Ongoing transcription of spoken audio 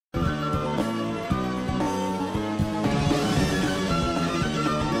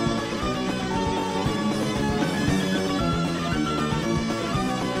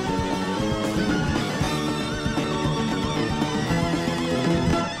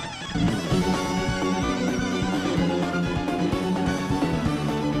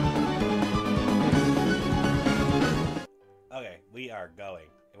are going.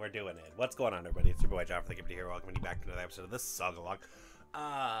 We're doing it. What's going on, everybody? It's your boy John from the GamerDuo here. Welcome back to another episode of this Sagalocke.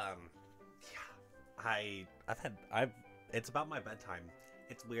 It's about my bedtime.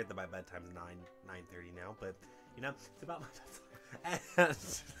 It's weird that my bedtime's 9:30 now, but you know, it's about my bedtime.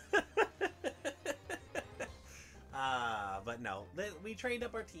 But no, we trained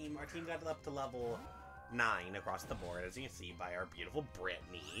up our team. Our team got up to level 9 across the board, as you can see by our beautiful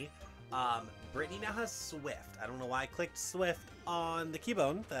Brittany. Brittany now has Swift. I don't know why I clicked Swift on the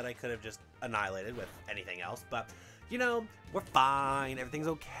Keybone that I could have just annihilated with anything else, but you know, we're fine. Everything's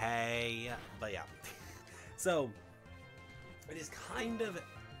okay. But yeah, so it is kind of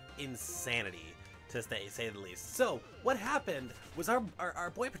insanity to say the least. So what happened was our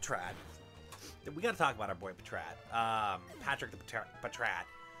boy Patrat. We got to talk about our boy Patrat. Patrick the Patrat.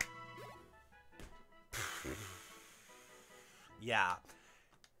 Yeah.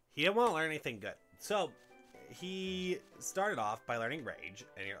 He didn't want to learn anything good. So, he started off by learning Rage.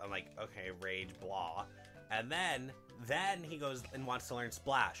 And I'm like, okay, Rage, blah. And then he goes and wants to learn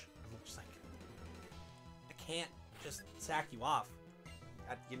Splash. I'm just like, I can't just sack you off.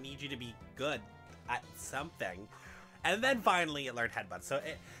 I need you to be good at something. And then finally it learned Headbutt. So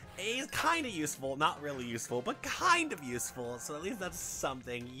it is kind of useful. Not really useful, but kind of useful. So at least that's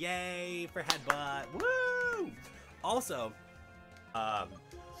something. Yay for Headbutt. Woo! Also,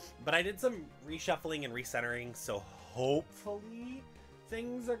 but I did some reshuffling and recentering, so hopefully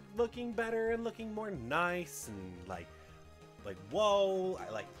things are looking better and looking more nice and like whoa,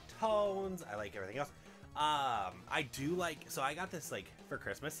 I like the tones, I like everything else. I do like, so I got this like for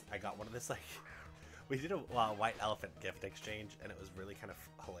Christmas. I got one of this like we did a white elephant gift exchange and it was really kind of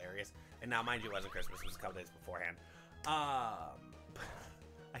hilarious. And now mind you, it wasn't Christmas, it was a couple days beforehand.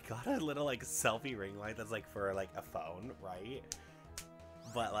 I got a little like selfie ring light that's like for like a phone, right?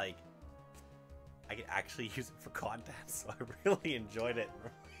 But like I could actually use it for content, so I really enjoyed it.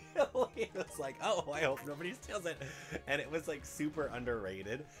 Really, it was like, oh, I hope nobody steals it, and it was like super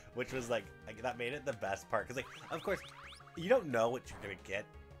underrated, which was like that made it the best part. Because like, of course, you don't know what you're gonna get,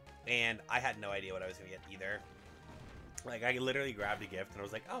 and I had no idea what I was gonna get either. Like I literally grabbed a gift and I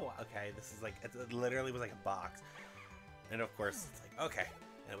was like, oh, okay, this is like, it literally was like a box, and of course it's like, okay.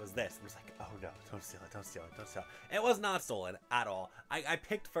 And it was this. I was like, oh no, don't steal it, don't steal it, don't steal it. It was not stolen at all. I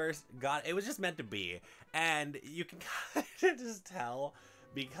picked first, got it was just meant to be. And you can kind of just tell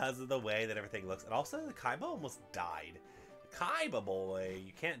because of the way that everything looks. And also the Kaiba almost died. Kaiba boy,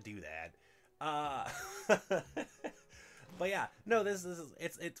 you can't do that. But yeah, no, this is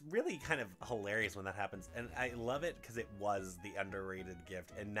it's really kind of hilarious when that happens, and I love it because it was the underrated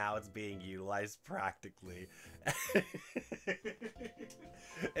gift, and now it's being utilized practically.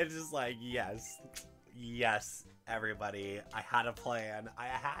 It's just like, yes, everybody, I had a plan. I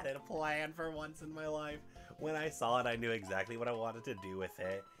had a plan for once in my life. When I saw it, I knew exactly what I wanted to do with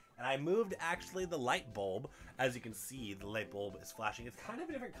it. And I moved actually the light bulb. As you can see, the light bulb is flashing. It's kind of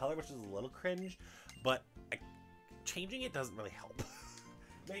a different color, which is a little cringe, but changing it doesn't really help.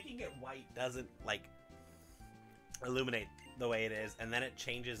 Making it white doesn't like illuminate the way it is, and then it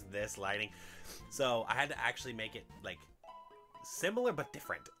changes this lighting. So I had to actually make it like similar but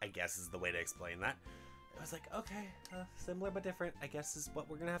different, I guess is the way to explain that. It was like, okay, similar but different, I guess is what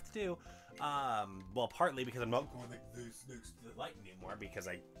we're gonna have to do. Well, partly because I'm not going like this next to the light anymore, because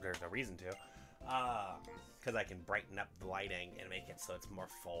there's no reason to. Because I can brighten up the lighting and make it so it's more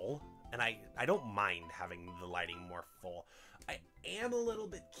full. And I don't mind having the lighting more full. I am a little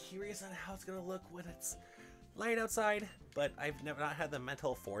bit curious on how it's gonna look when it's light outside, but I've not had the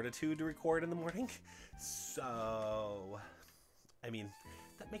mental fortitude to record in the morning. So, I mean,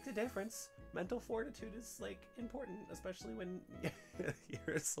 that makes a difference. Mental fortitude is like important, especially when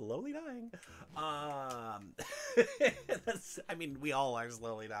you're slowly dying. I mean, we all are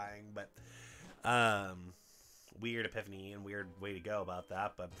slowly dying, but weird epiphany and weird way to go about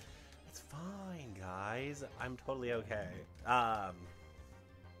that, but it's fine, guys. I'm totally okay. But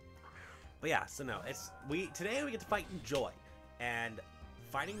yeah, so no, today we get to fight Joy, and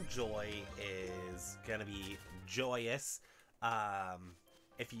fighting Joy is gonna be joyous.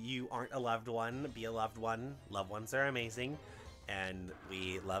 If you aren't a loved one, be a loved one. Loved ones are amazing, and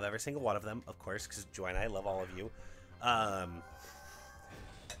we love every single one of them, of course, because Joy and I love all of you.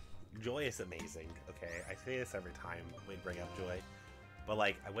 Joy is amazing, okay? I say this every time we bring up Joy, but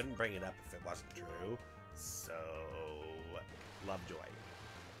like, I wouldn't bring it up if it wasn't true. So, love Joy.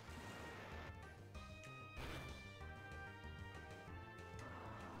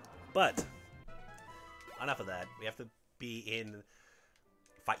 But enough of that. We have to be in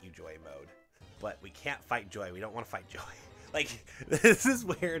fight you Joy mode, but we can't fight Joy. We don't want to fight Joy. Like, this is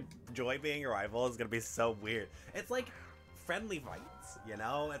where Joy being a rival is gonna be so weird. It's like friendly fights, you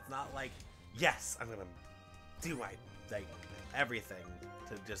know? It's not like, yes, I'm gonna do my, like, everything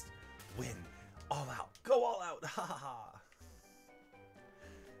to just win. All out. Go all out. Ha ha ha.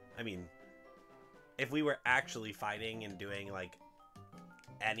 I mean, if we were actually fighting and doing, like,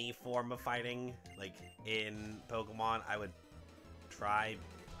 any form of fighting, like, in Pokemon, I would try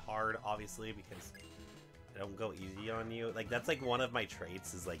hard, obviously, because I don't go easy on you. Like, that's, like, one of my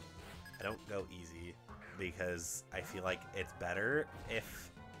traits is, like, I don't go easy because I feel like it's better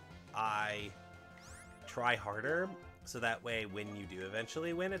if I try harder, so that way when you do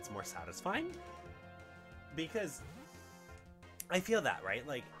eventually win, it's more satisfying. Because I feel that, right?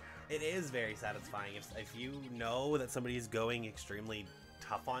 Like, it is very satisfying if you know that somebody is going extremely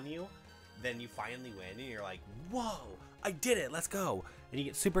tough on you, then you finally win and you're like, whoa, I did it, let's go. And you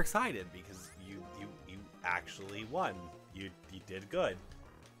get super excited because you actually won. You did good.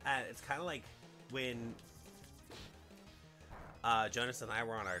 And it's kind of like when Jonas and I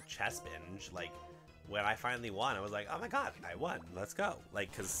were on our chess binge, like, when I finally won, I was like, oh my god, I won, let's go.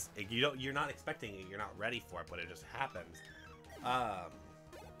 Like, because you're not expecting it, you're not ready for it, but it just happens.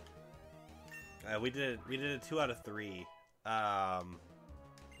 We did a 2 out of 3,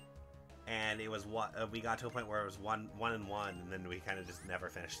 and it was we got to a point where it was 1-1, and then we kind of just never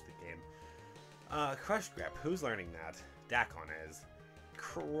finished the game. Crush Grip, who's learning that? Dakon is.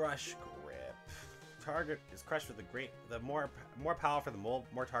 Crush Grip. Target is crushed with the more power for the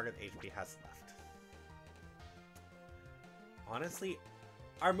more target HP has left. Honestly,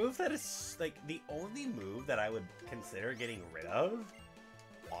 our move that is, like, the only move that I would consider getting rid of,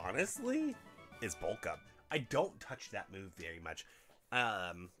 honestly, is Bulk Up. I don't touch that move very much,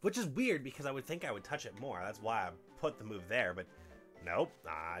 which is weird because I would think I would touch it more. That's why I put the move there, but nope,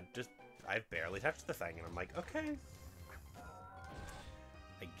 I've barely touched the thing, and I'm like, okay,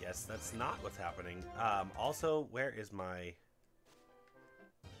 I guess that's not what's happening. Also, where is my...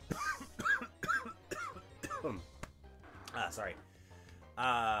 sorry.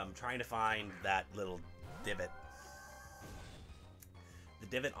 Trying to find that little divot. The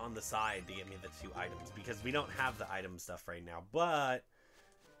divot on the side to get me the 2 items, because we don't have the item stuff right now, but...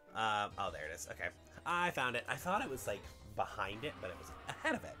 oh, there it is. Okay. I found it. I thought it was, like, behind it, but it was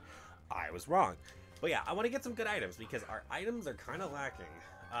ahead of it. I was wrong. But yeah, I want to get some good items, because our items are kind of lacking.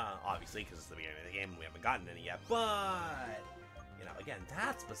 Obviously, because it's the beginning of the game and we haven't gotten any yet, but... You know, again,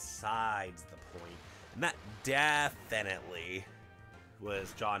 that's besides the point. And that definitely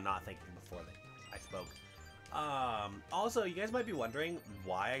was John not thinking before I spoke. Also, you guys might be wondering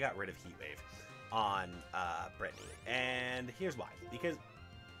why I got rid of Heat Wave on Brittany. And here's why. Because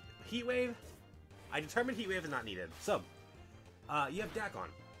Heat Wave, I determined Heat Wave is not needed. So, you have Dakon.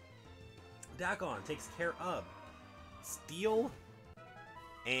 Dakon takes care of Steel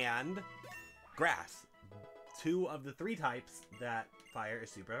and Grass. 2 of the 3 types that Fire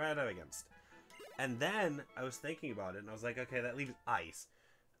is super effective against. And then I was thinking about it, and I was like, okay, that leaves Ice.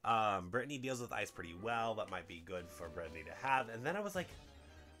 Brittany deals with Ice pretty well. That might be good for Brittany to have. And then I was like,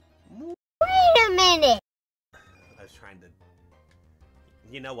 wait a minute. I was trying to...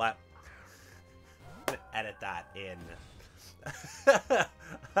 You know what? I'm gonna edit that in.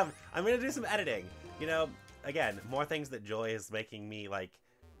 I'm gonna do some editing. You know, again, more things that Joy is making me, like,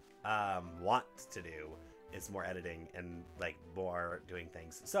 want to do. Is more editing and, like, more doing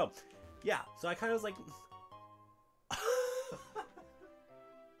things. So, yeah. So I kind of was like...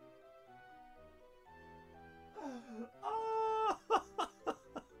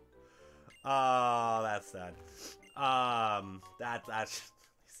 Oh, that's sad. That's actually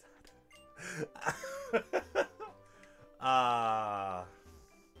sad.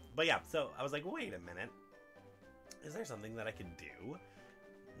 But yeah, so I was like, wait a minute. Is there something that I could do?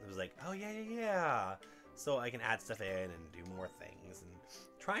 It was like, oh yeah. So I can add stuff in and do more things and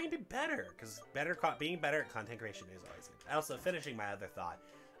try and be better, because being better at content creation is always good. Also, finishing my other thought,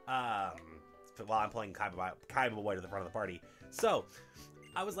 while I'm playing Kaiba Boy to the front of the party. So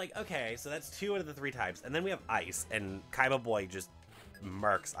I was like, okay, so that's 2 out of the 3 types, and then we have Ice, and Kaiba Boy just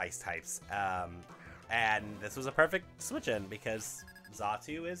murks Ice types. And this was a perfect switch in because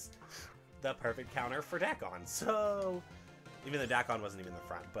Xatu is the perfect counter for Dakon. So even though Dakon wasn't even in the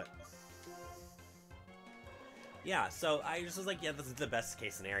front, but. Yeah, so I just was like, yeah, this is the best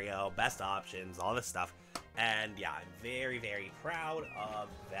case scenario, best options, all this stuff. And yeah, I'm very, very proud of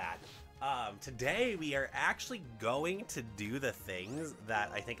that. Today we are actually going to do the things that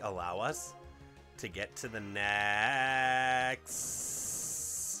I think allow us to get to the next...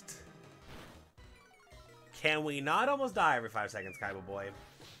 Can we not almost die every 5 seconds, Kaiba Boy?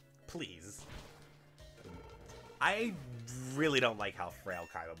 Please. I really don't like how frail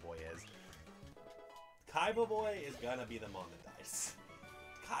Kaiba Boy is. Kaiba Boy is gonna be the one that dies.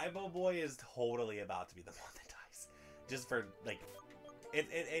 Kaiba Boy is totally about to be the one that dies. Just for, like,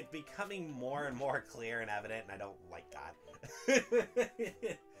 it becoming more and more clear and evident, and I don't like that.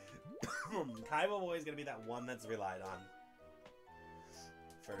 Kaiba Boy is gonna be that one that's relied on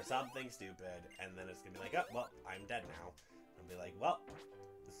for something stupid, and then it's gonna be like, oh, well, I'm dead now. I'll be like, well,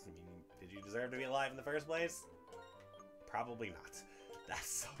 did you deserve to be alive in the first place? Probably not. That's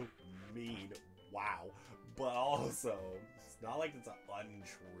so mean. Wow. But also, it's not like it's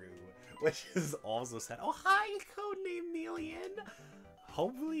untrue, which is also said. Oh, hi, Codename Million.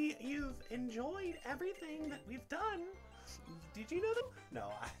 Hopefully you've enjoyed everything that we've done. Did you know that?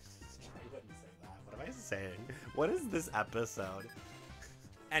 No, I wouldn't say that. What am I saying? What is this episode?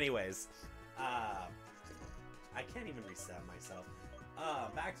 Anyways, I can't even reset myself.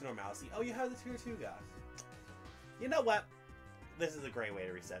 Back to normalcy. Oh, you have the tier 2 guy. You know what? This is a great way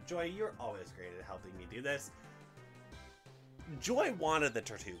to reset. Joy, you're always great at helping me do this. Joy wanted the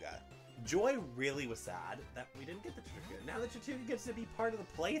Tortuga. Joy really was sad that we didn't get the Tortuga. Now the Tortuga gets to be part of the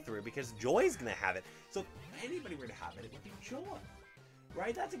playthrough because Joy's gonna have it. So if anybody were to have it, it would be Joy.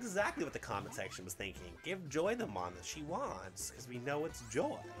 Right? That's exactly what the comment section was thinking. Give Joy the mon that she wants, because we know it's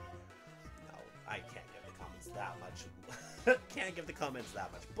Joy. No, I can't give the comments that much. Can't give the comments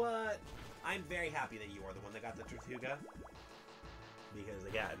that much. But I'm very happy that you are the one that got the Tortuga. Because,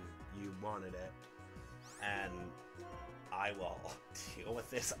 again, you wanted it. And I will deal with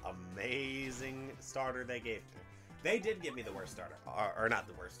this amazing starter they gave me. They did give me the worst starter. Or not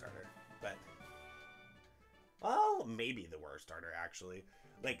the worst starter, but... well, maybe the worst starter, actually.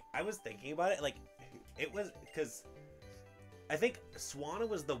 Like, I was thinking about it, like, it was, because I think Swanna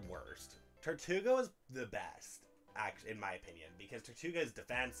was the worst. Tortuga was the best, actually, in my opinion, because Tortuga is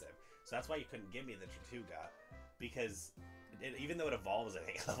defensive. So that's why you couldn't give me the Tortuga, because even though it evolves at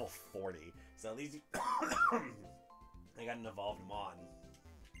level 40, so at least I got an evolved Mon.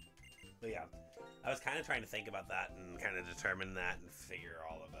 But yeah, I was kind of trying to think about that and kind of determine that and figure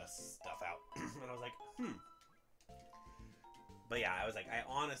all of this stuff out. And I was like, But yeah, I was like, I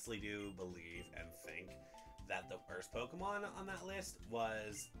honestly do believe and think that the worst Pokemon on that list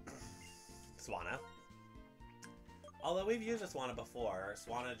was Swanna. Although we've used a Swanna before,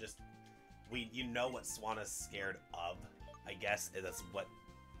 Swanna just, you know what Swanna's scared of, I guess that's what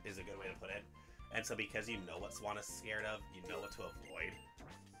is a good way to put it. And so because you know what Swanna's scared of, you know what to avoid.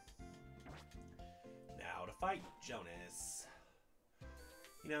 Now to fight Jonas.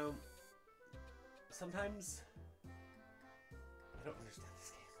 You know, sometimes I don't understand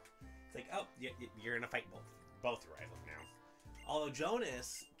this game. It's like, oh, you're gonna fight both your rivals now. Although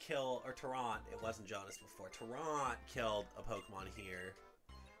Jonas or Tarrant, it wasn't Jonas before. Tarrant killed a Pokemon here.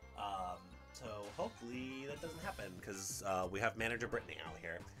 So hopefully that doesn't happen, because we have Manager Brittany out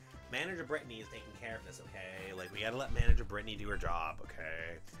here. Manager Brittany is taking care of this, okay? Like, we gotta let Manager Brittany do her job,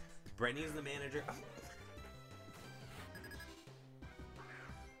 okay? Brittany's the manager.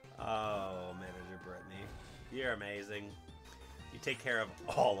 Oh, Manager Brittany. You're amazing. You take care of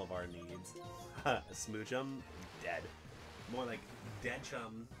all of our needs. Smoochum, dead. More like Dead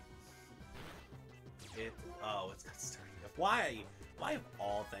Chum. It's got sturdy. Why of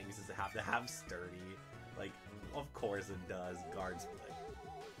all things does it have to have sturdy? Like, of course it does. Guard split.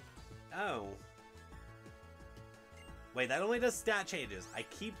 Oh. Wait, that only does stat changes. I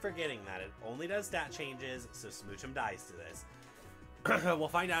keep forgetting that. It only does stat changes, so Smoochum dies to this. We'll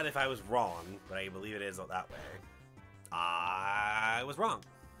find out if I was wrong, but I believe it is that way. I was wrong.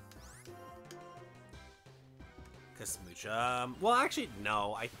 Because Smoochum... well, actually,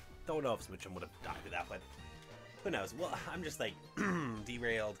 no. I don't know if Smoochum would have died to that, but who knows? Well, I'm just, like,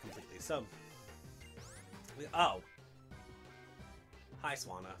 derailed completely. So... oh. Hi,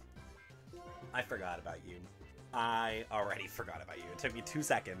 Swanna. I forgot about you. I already forgot about you. It took me 2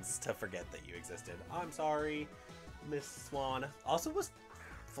 seconds to forget that you existed. I'm sorry, Miss Swan. Also, was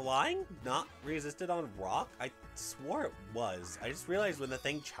flying not resisted on rock? I swore it was. I just realized when the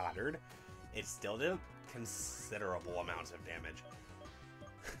thing chattered, it still did considerable amounts of damage.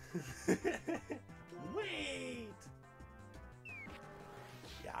 Wait!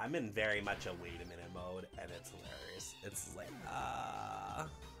 Yeah, I'm in very much a wait a minute mode, and it's hilarious. It's like, hi.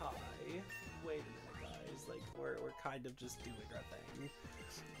 Wait a minute, guys. Like, we're kind of just doing our thing.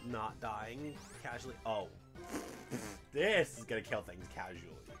 Not dying casually. Oh. This is gonna kill things casually.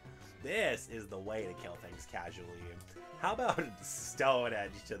 This is the way to kill things casually. How about Stone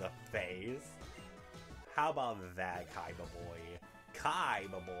Edge to the face? How about that, Kaiba boy?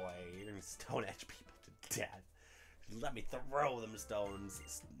 Kaiba boy, you're gonna Stone Edge people to death. Let me throw them stones.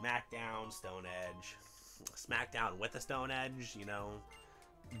 Smack down, Stone Edge. Smack down with a Stone Edge, you know.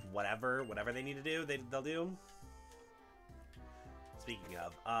 whatever they need to do, they'll do. Speaking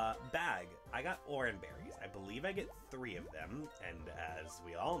of, bag. I got orange berries. I believe I get 3 of them, and as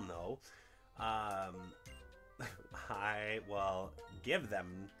we all know, I will give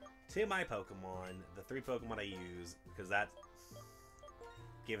them to my Pokemon, the 3 Pokemon I use, because that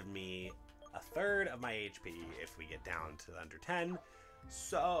gives me a third of my HP if we get down to under 10,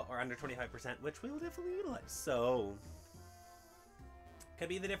 so, or under 25%, which we will definitely utilize. So, could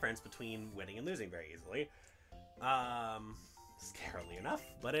be the difference between winning and losing very easily. Scarily enough,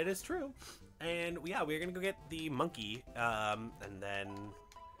 but it is true. And yeah, we're gonna go get the monkey, and then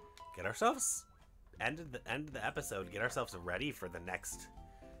get ourselves end the episode. Get ourselves ready for the next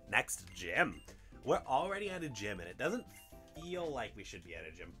gym. We're already at a gym, and it doesn't feel like we should be at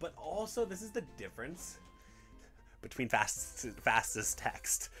a gym. But also, this is the difference between fastest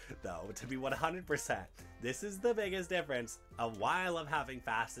text, though. To be 100%, this is the biggest difference of why I love having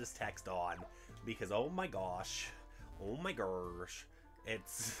fastest text on, because oh my gosh. Oh my gosh,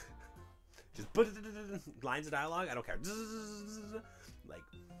 it's just put lines of dialogue. I don't care. Like,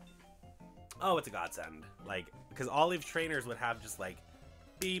 oh, it's a godsend. Like, because Olive trainers would have just like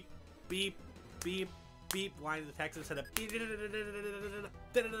beep, beep, beep, beep lines of text instead of beep,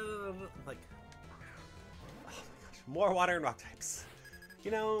 like, oh my gosh, more water and rock types. You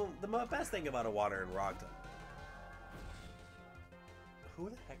know, the best thing about a water and rock type.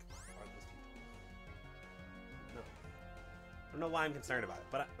 Who the heck? I don't know why I'm concerned about it,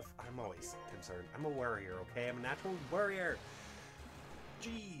 but I'm always concerned. I'm a worrier, okay? I'm a natural worrier.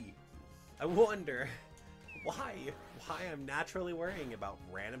 Gee, I wonder why I'm naturally worrying about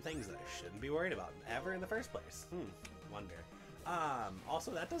random things that I shouldn't be worried about ever in the first place. Wonder.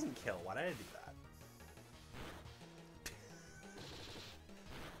 Also, that doesn't kill. Why did I do that?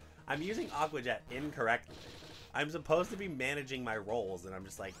 I'm using Aqua Jet incorrectly. I'm supposed to be managing my rolls, and I'm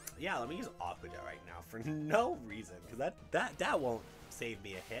just like, yeah, let me use Aqua Jet right now for no reason, because that won't save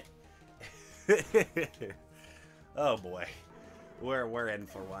me a hit. Oh boy, we're in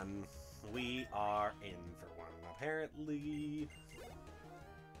for one. We are in for one, apparently.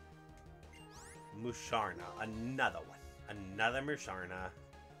 Musharna, another one, another Musharna,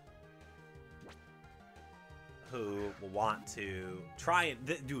 who will want to try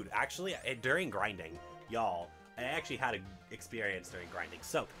and dude. Actually, during grinding, y'all. I actually had an experience during grinding.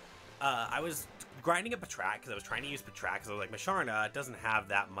 So, I was grinding up a track because I was trying to use Patrat because I was like, Musharna doesn't have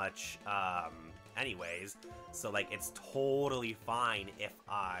that much, anyways. So, like, it's totally fine if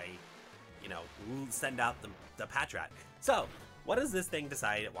I, you know, send out the Patrat. So, what does this thing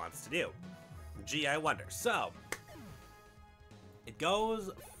decide it wants to do? Gee, I wonder. So, it goes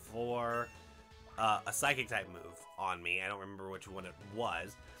for a Psychic type move on me. I don't remember which one it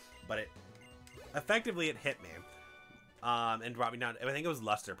was, but it effectively it hit me. And brought me down. I think it was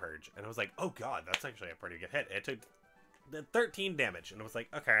Luster Purge, and I was like, "Oh God, that's actually a pretty good hit." It took 13 damage, and I was like,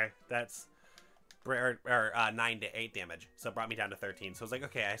 "Okay, that's 9 to 8 damage." So it brought me down to 13. So I was like,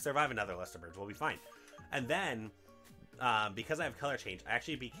 "Okay, I survive another Luster Purge. We'll be fine." And then, because I have color change, I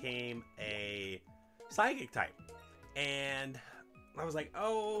actually became a Psychic type, and I was like,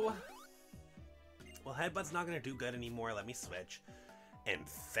 "Oh, well, Headbutt's not gonna do good anymore. Let me switch." And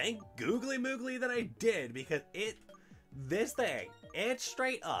thank Googly Moogly that I did, because this thing, it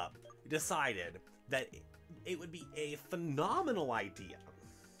straight up decided that it would be a phenomenal idea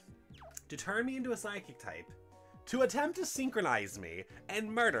to turn me into a Psychic type, to attempt to synchronize me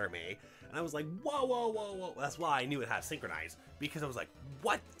and murder me. And I was like, whoa, whoa, whoa, whoa. That's why I knew it had synchronize, because I was like,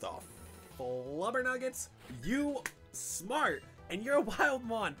 what the flubber nuggets? You smart, and you're a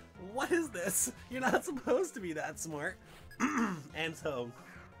Wildmon. What is this? You're not supposed to be that smart. And so,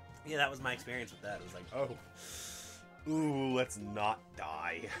 yeah, that was my experience with that. It was like, oh. Ooh, let's not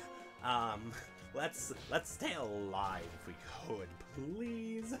die. Let's stay alive if we could,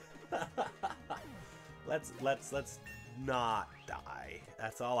 please. let's not die.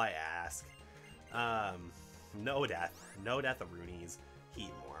 That's all I ask. No death of Roonies.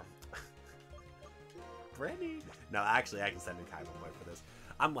 Heat more. Brittany. No, actually, I can send in Kaiba Boy for this.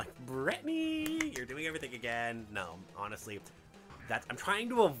 I'm like, Brittany, you're doing everything again. No, honestly, I'm trying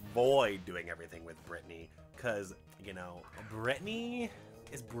to avoid doing everything with Brittany, because, you know, Brittany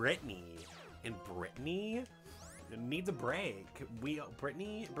is Brittany, and Brittany needs a break.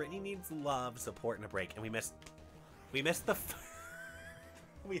 Brittany needs love, support, and a break, and we missed the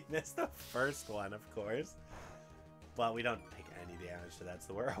first one, of course, but we don't take any damage to that,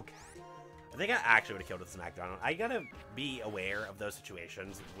 so we're okay. I think I actually would have killed with Smackdown. I gotta be aware of those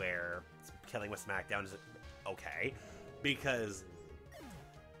situations where killing with Smackdown is okay, because,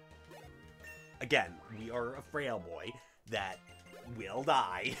 again, we are a frail boy that will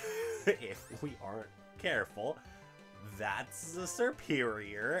die if we aren't careful. That's a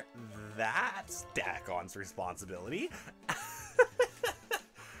superior. That's Dakon's responsibility.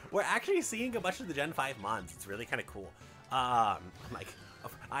 We're actually seeing a bunch of the Gen 5 mons. It's really kind of cool. Like,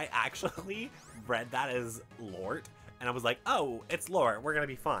 I actually read that as Lort, and I was like, oh, it's Lort, we're gonna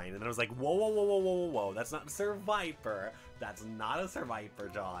be fine. And then I was like, whoa, whoa, whoa, whoa, whoa, whoa, whoa, that's not Sir Viper. That's not a Sir Viper,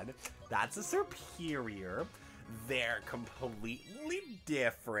 John. That's a superior. They're completely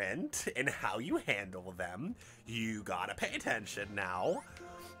different in how you handle them. You gotta pay attention now.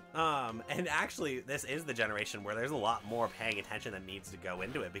 And actually, this is the generation where there's a lot more paying attention that needs to go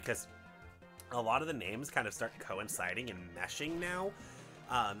into it, because a lot of the names kind of start coinciding and meshing now,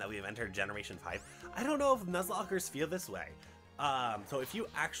 that we've entered Generation 5. I don't know if Nuzlockers feel this way. So if you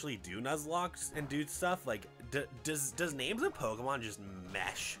actually do Nuzlocke and do stuff, like, does names of Pokemon just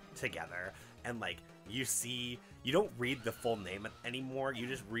mesh together? And, like, you don't read the full name anymore, you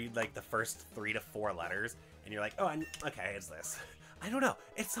just read, like, the first 3 to 4 letters, and you're like, oh, okay, it's this. I don't know.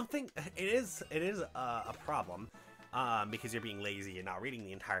 It's something. It is a problem, because you're being lazy and not reading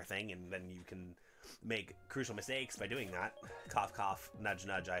the entire thing, and then you can make crucial mistakes by doing that. Cough, cough, nudge,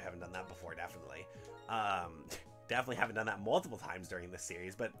 nudge. I haven't done that before, definitely. Definitely haven't done that multiple times during this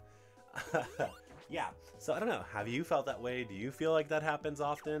series, but yeah. So I don't know. Have you felt that way? Do you feel like that happens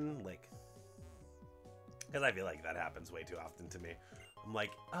often? Like, because I feel like that happens way too often to me. I'm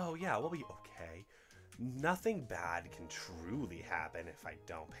like, oh yeah, we'll be okay. Nothing bad can truly happen if I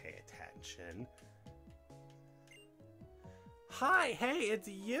don't pay attention. Hi, hey, it's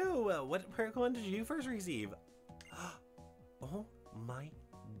you! What Pokemon did you first receive? Oh my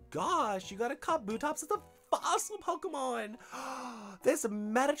gosh, you got a Kabutops as a fossil Pokemon! This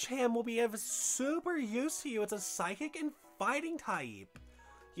Medicham will be of super use to you. It's a psychic and fighting type.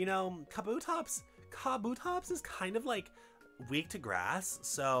 You know, Kabutops is kind of like weak to grass,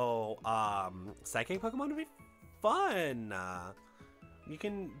 so psychic Pokemon would be fun. You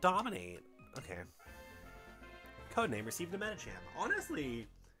can dominate. Okay. Codename received a Medicham. Honestly,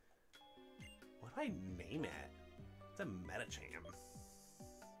 what do I name it? It's a Medicham.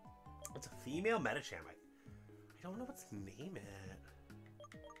 It's a female Medicham. I don't know what to name it.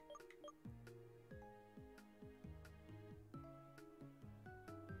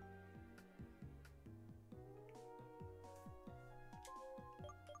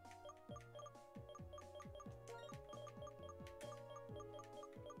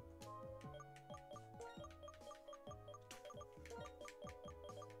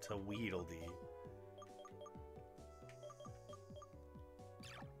 Tweedledee.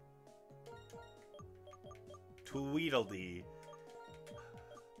 Tweedledee.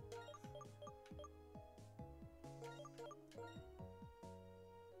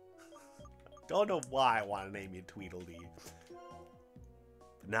 Don't know why I want to name you Tweedledee.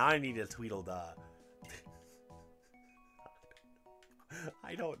 But now I need a Tweedledee.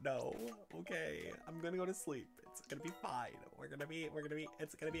 I don't know. Okay, I'm gonna go to sleep. It's gonna be fine. It's gonna be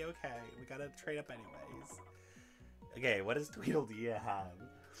okay. We gotta trade up anyways. Okay, what does Tweedledee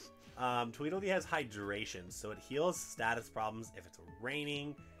have? Tweedledee has hydration, so it heals status problems if it's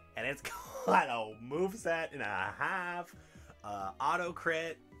raining, and it's got a moveset and a half. Auto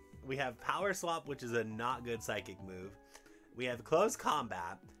crit. We have Power Swap, which is a not good psychic move. We have Close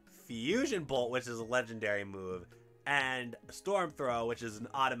Combat, Fusion Bolt, which is a legendary move, and Storm Throw, which is an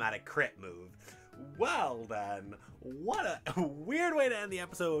automatic crit move. Well then, what a weird way to end the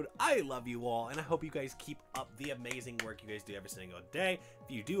episode. I love you all, and I hope you guys keep up the amazing work you guys do every single day.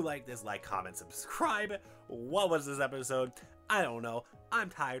 If you do like this, like, comment, subscribe. What was this episode? I don't know. I'm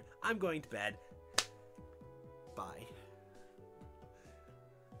tired. I'm going to bed. Bye.